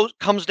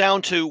comes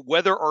down to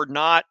whether or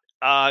not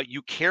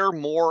you care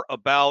more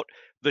about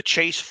the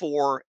chase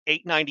for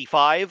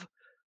 895,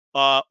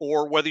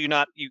 or whether or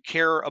not you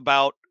care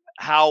about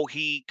how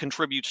he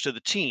contributes to the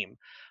team.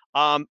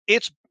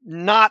 It's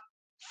not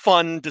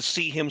fun to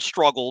see him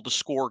struggle to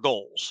score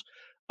goals,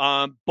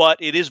 but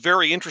it is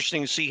very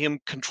interesting to see him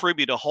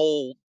contribute to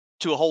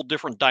a whole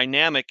different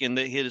dynamic in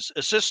his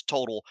assist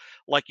total,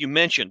 like you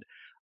mentioned.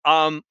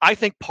 I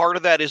think part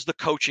of that is the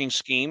coaching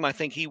scheme. I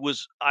think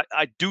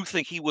I do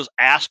think he was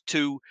asked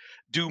to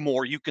do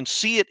more. You can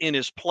see it in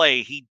his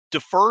play. He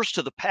defers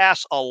to the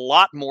pass a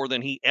lot more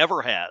than he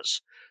ever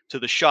has to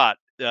the shot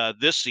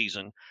this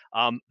season.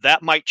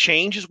 That might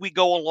change as we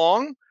go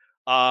along.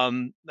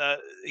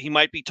 He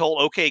might be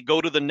told, okay,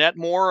 go to the net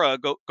more,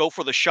 go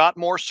for the shot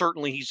more.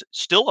 Certainly he's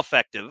still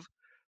effective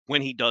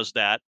when he does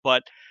that,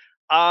 but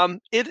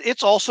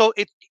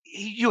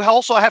you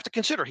also have to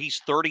consider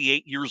he's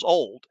 38 years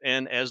old,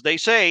 and as they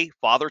say,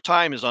 Father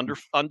Time is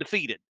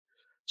undefeated.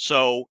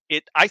 So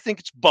I think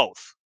it's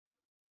both.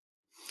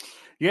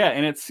 Yeah,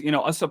 and it's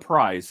a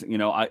surprise.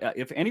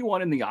 If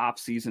anyone in the off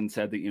season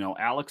said that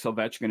Alex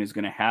Ovechkin is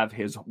going to have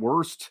his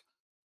worst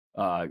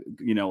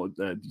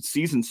the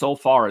season so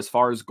far as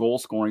goal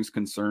scoring is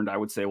concerned, I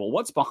would say, well,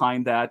 what's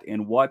behind that,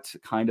 and what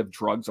kind of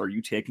drugs are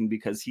you taking?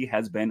 Because he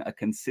has been a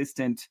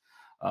consistent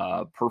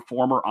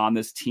performer on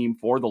this team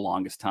for the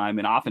longest time.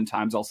 And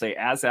oftentimes I'll say,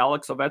 as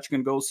Alex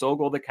Ovechkin goes, so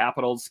go the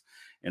Capitals.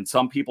 And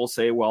some people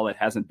say, well, it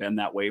hasn't been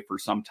that way for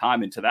some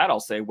time. And to that, I'll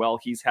say, well,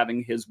 he's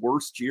having his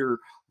worst year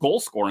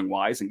goal scoring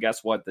wise. And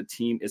guess what? The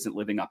team isn't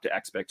living up to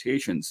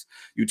expectations.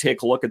 You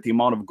take a look at the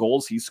amount of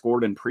goals he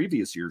scored in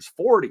previous years,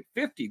 40,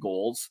 50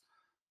 goals.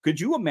 Could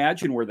you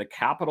imagine where the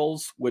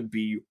Capitals would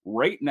be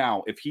right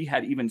now if he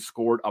had even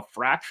scored a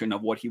fraction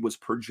of what he was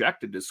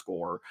projected to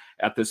score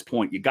at this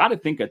point? You got to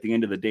think at the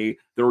end of the day,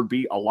 there would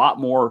be a lot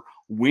more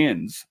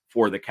wins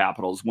for the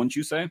Capitals, wouldn't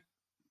you say?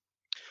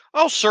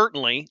 Oh,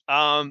 certainly.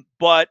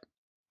 But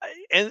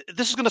and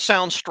this is going to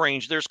sound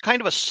strange. There's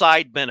kind of a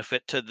side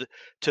benefit to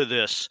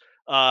this.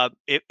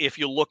 If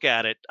you look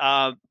at it,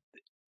 now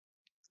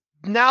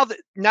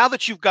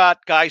that you've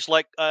got guys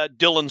like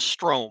Dylan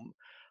Strome,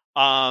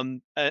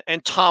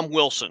 and Tom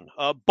Wilson,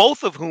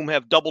 both of whom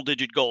have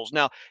double-digit goals.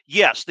 Now,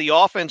 yes, the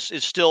offense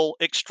is still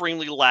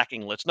extremely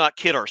lacking. Let's not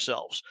kid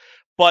ourselves,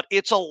 but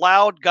it's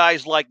allowed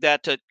guys like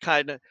that to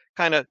kind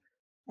of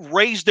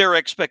raise their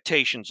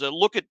expectations,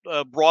 look at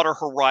broader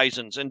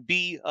horizons, and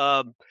be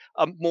a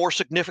more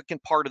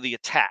significant part of the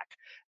attack.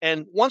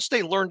 And once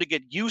they learn to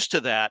get used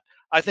to that,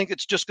 I think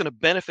it's just going to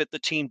benefit the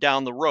team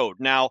down the road.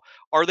 Now,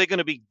 are they going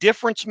to be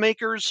difference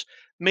makers?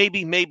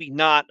 Maybe, maybe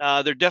not.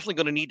 They're definitely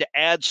going to need to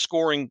add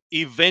scoring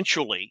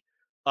eventually.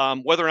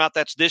 Whether or not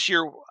that's this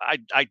year,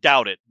 I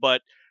doubt it.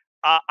 But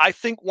I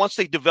think once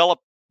they develop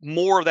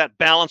more of that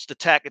balanced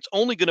attack, it's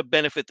only going to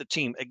benefit the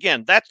team.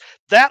 Again,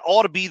 that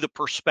ought to be the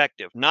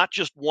perspective, not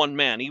just one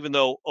man, even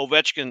though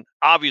Ovechkin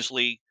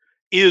obviously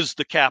is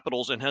the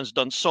Capitals and has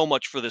done so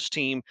much for this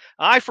team.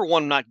 I, for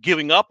one, am not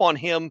giving up on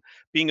him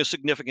being a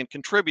significant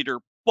contributor,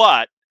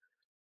 but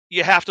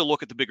you have to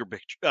look at the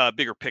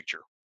bigger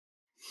picture.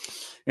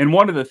 And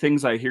one of the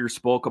things I hear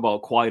spoke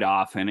about quite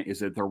often is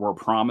that there were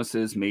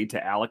promises made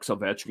to Alex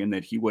Ovechkin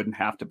that he wouldn't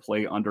have to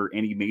play under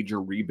any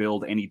major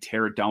rebuild, any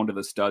tear it down to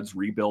the studs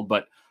rebuild.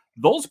 But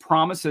those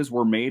promises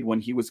were made when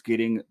he was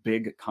getting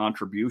big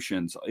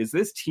contributions. Is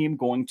this team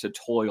going to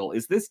toil?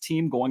 Is this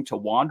team going to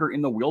wander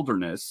in the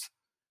wilderness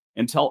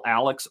until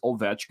Alex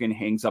Ovechkin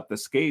hangs up the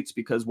skates?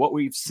 Because what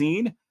we've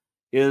seen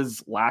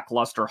is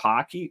lackluster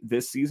hockey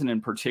this season in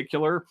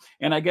particular.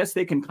 And I guess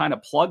they can kind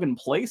of plug and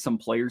play some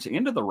players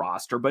into the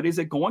roster, but is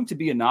it going to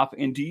be enough?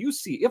 And do you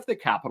see, if the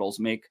Capitals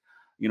make,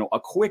 a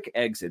quick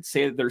exit,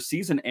 say that their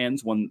season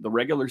ends when the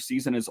regular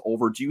season is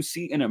over, do you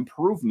see an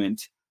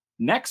improvement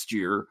next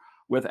year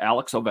with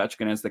Alex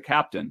Ovechkin as the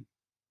captain?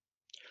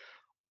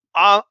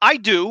 I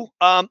do.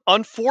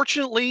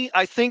 Unfortunately,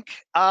 I think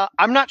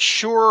I'm not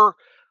sure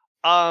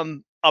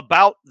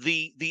about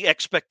the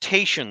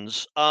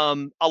expectations.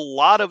 A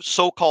lot of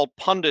so-called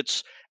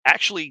pundits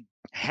actually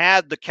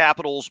had the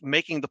Capitals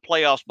making the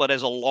playoffs, but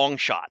as a long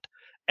shot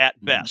at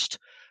best.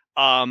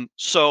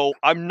 So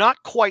I'm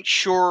not quite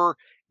sure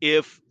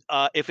if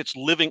it's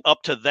living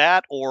up to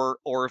that, or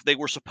if they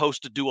were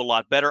supposed to do a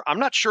lot better. I'm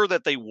not sure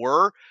that they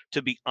were,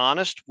 to be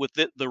honest, with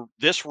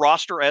this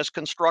roster as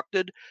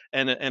constructed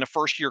and a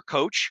first-year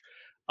coach.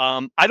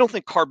 I don't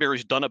think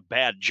Carberry's done a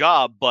bad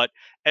job, but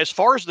as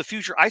far as the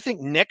future, I think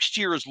next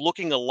year is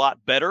looking a lot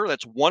better.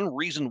 That's one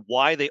reason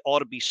why they ought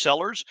to be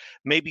sellers.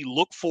 Maybe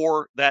look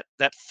for that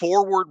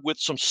forward with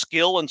some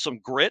skill and some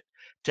grit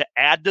to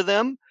add to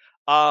them.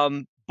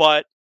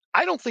 But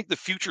I don't think the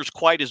future is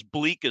quite as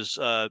bleak as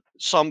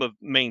some have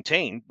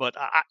maintained. But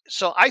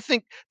so I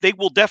think they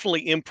will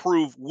definitely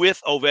improve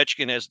with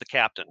Ovechkin as the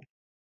captain.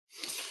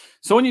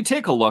 So when you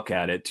take a look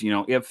at it,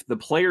 if the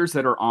players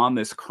that are on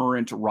this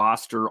current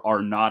roster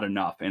are not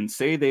enough, and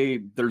say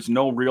there's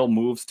no real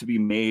moves to be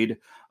made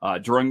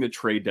during the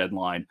trade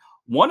deadline,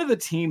 one of the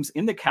teams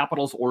in the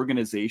Capitals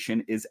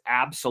organization is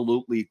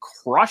absolutely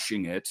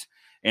crushing it,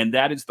 and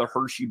that is the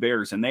Hershey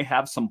Bears. And they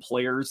have some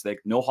players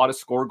that know how to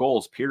score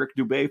goals. Pierre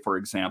Dubé, for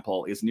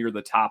example, is near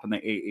the top in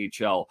the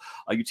AHL.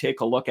 You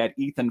take a look at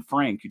Ethan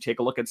Frank. You take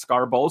a look at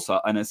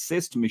Scarbosa, an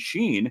assist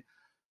machine.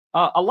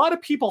 A lot of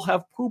people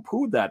have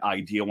poo-pooed that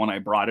idea when I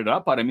brought it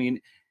up, but I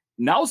mean,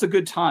 now's a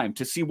good time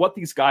to see what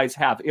these guys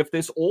have. If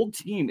this old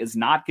team is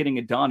not getting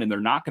it done and they're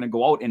not going to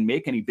go out and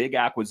make any big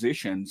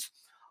acquisitions,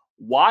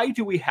 why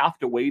do we have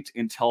to wait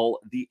until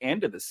the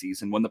end of the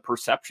season when the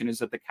perception is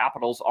that the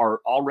Capitals are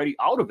already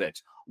out of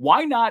it?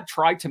 Why not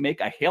try to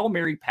make a Hail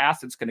Mary pass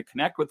that's going to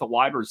connect with the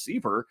wide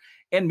receiver,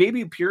 and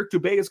maybe Pierre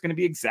Dubé is going to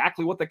be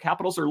exactly what the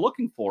Capitals are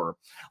looking for?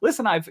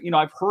 Listen, I've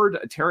heard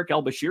Tarek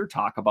El-Bashir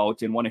talk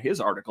about in one of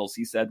his articles.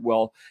 He said,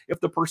 well, if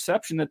the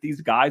perception that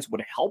these guys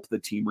would help the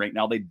team right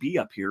now, they'd be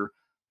up here.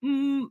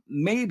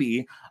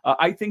 Maybe.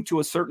 I think to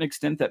a certain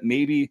extent that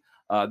maybe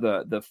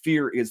the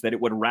fear is that it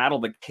would rattle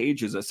the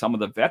cages of some of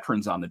the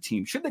veterans on the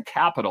team. Should the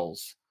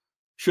Capitals,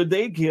 should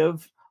they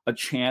give a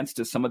chance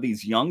to some of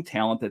these young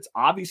talent that's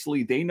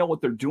obviously they know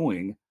what they're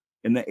doing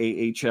in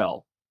the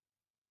AHL?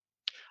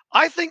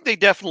 I think they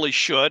definitely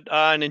should.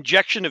 An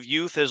injection of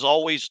youth has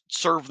always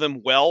served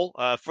them well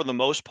for the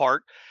most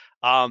part.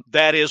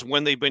 That is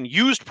when they've been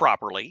used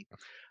properly.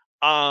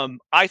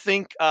 I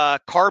think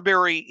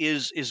Carberry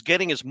is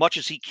getting as much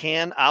as he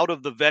can out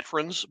of the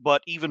veterans,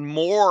 but even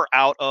more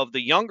out of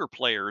the younger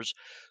players.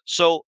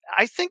 So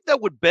I think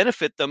that would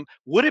benefit them.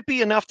 Would it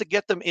be enough to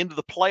get them into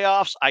the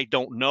playoffs? I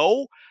don't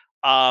know.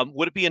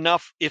 Would it be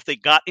enough if they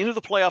got into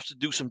the playoffs to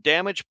do some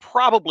damage?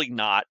 Probably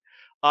not.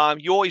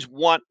 You always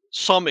want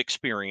some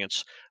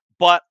experience.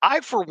 But I,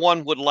 for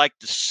one, would like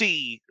to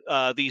see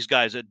these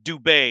guys at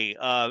Dubé,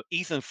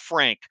 Ethan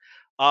Frank,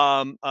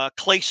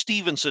 Clay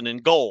Stevenson in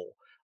goal.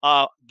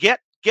 Get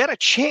a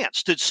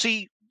chance to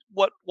see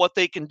what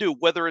they can do,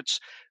 whether it's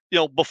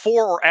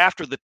before or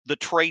after the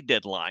trade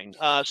deadline.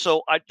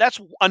 So that's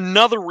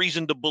another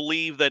reason to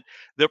believe that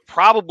they're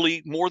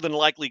probably more than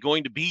likely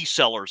going to be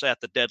sellers at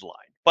the deadline.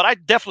 But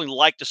I'd definitely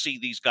like to see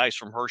these guys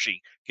from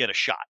Hershey get a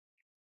shot.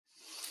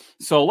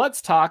 So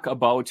let's talk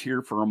about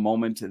here for a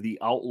moment the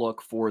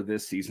outlook for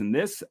this season.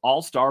 This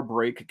All-Star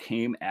break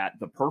came at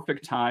the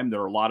perfect time. There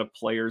are a lot of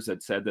players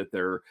that said that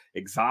they're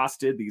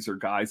exhausted. These are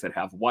guys that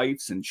have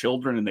wives and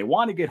children, and they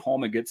want to get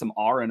home and get some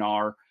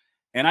R&R,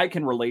 and I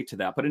can relate to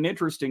that. But an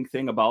interesting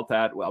thing about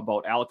that,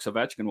 about Alex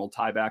Ovechkin, we'll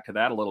tie back to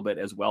that a little bit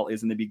as well,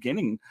 is in the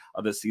beginning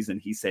of the season,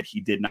 he said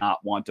he did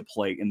not want to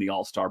play in the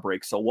All-Star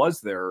break. So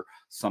was there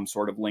some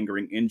sort of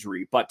lingering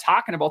injury? But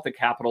talking about the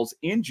Capitals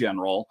in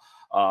general,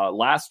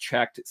 last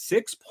checked,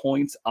 6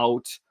 points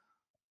out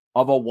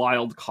of a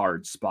wild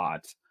card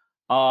spot.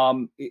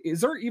 Is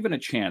there even a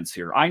chance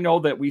here? I know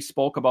that we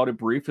spoke about it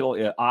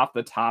briefly off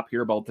the top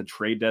here about the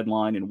trade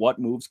deadline and what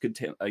moves could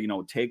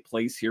take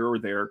place here or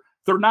there.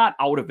 They're not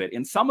out of it.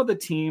 And some of the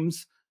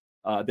teams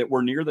that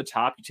were near the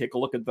top, you take a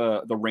look at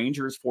the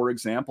Rangers, for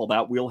example,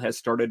 that wheel has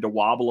started to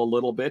wobble a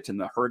little bit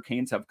and the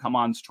Hurricanes have come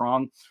on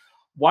strong.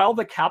 While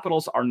the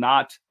Capitals are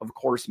not, of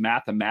course,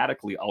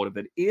 mathematically out of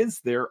it,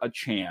 is there a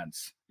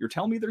chance? You're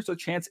telling me there's a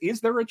chance?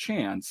 Is there a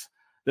chance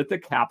that the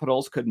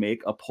Capitals could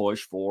make a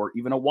push for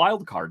even a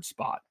wild card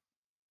spot?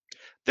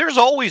 There's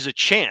always a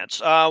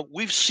chance.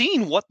 We've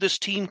seen what this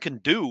team can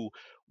do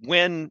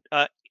when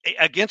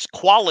against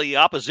quality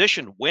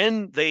opposition,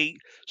 when they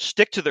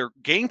stick to their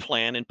game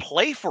plan and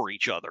play for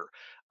each other.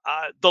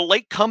 The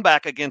late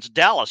comeback against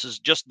Dallas is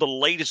just the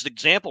latest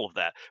example of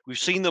that. We've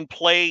seen them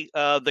play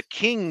the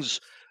Kings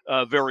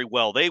very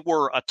well. They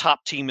were a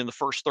top team in the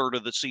first third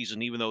of the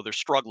season, even though they're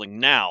struggling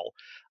now.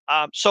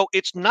 So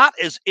it's not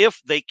as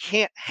if they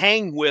can't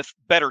hang with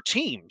better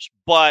teams,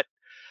 but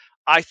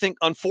I think,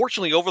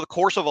 unfortunately, over the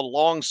course of a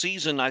long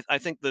season, I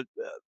think that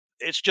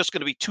it's just going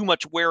to be too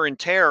much wear and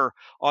tear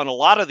on a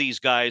lot of these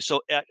guys.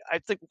 So I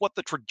think what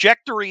the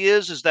trajectory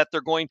is that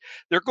they're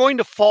going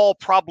to fall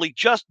probably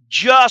just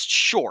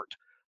short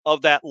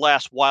of that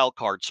last wild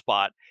card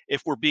spot,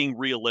 if we're being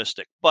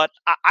realistic. But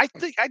I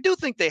do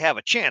think they have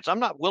a chance. I'm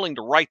not willing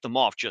to write them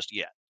off just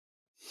yet.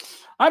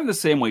 I'm the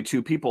same way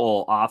too.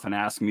 People often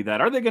ask me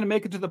that, are they going to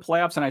make it to the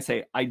playoffs? And I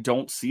say, I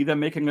don't see them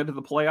making it to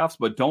the playoffs,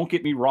 but don't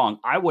get me wrong.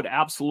 I would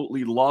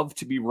absolutely love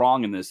to be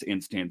wrong in this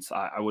instance.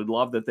 I would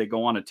love that they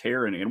go on a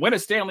tear and win a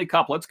Stanley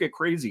Cup. Let's get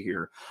crazy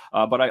here.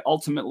 But I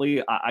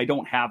ultimately, I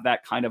don't have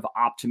that kind of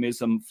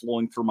optimism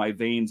flowing through my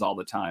veins all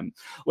the time.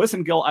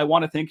 Listen, Gil, I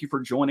want to thank you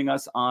for joining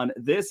us on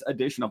this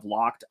edition of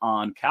Locked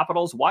On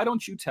Capitals. Why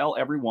don't you tell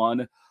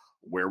everyone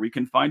where we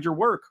can find your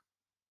work?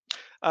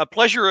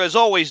 Pleasure as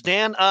always,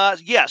 Dan.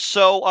 Yes,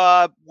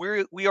 so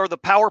we are the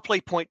Power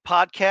Play Point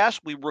podcast.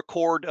 We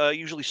record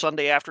usually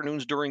Sunday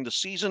afternoons during the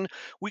season.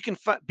 We can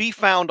be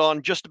found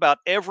on just about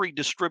every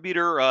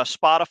distributor.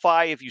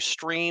 Spotify, if you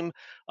stream.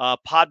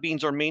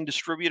 Podbean's our main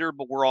distributor,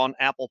 but we're on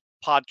Apple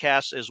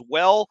Podcasts as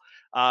well.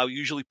 We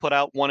usually put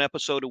out one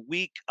episode a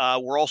week.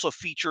 We're also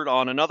featured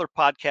on another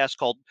podcast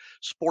called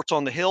Sports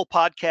on the Hill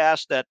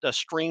podcast that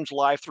streams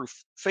live through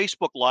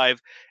Facebook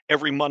Live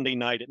every Monday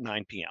night at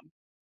 9 p.m.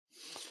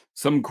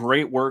 Some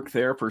great work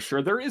there for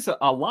sure. There is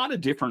a lot of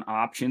different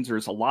options.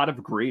 There's a lot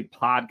of great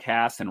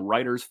podcasts and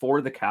writers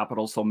for the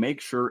Capitals. So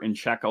make sure and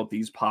check out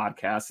these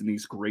podcasts and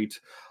these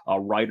great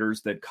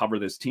writers that cover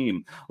this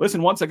team.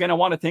 Listen, once again, I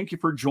want to thank you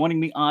for joining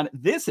me on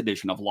this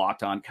edition of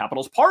Locked On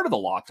Capitals, part of the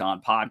Locked On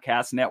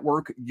Podcast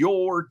Network,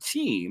 your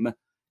team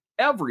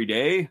every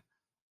day.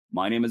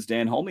 My name is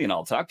Dan Holme, and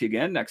I'll talk to you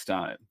again next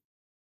time.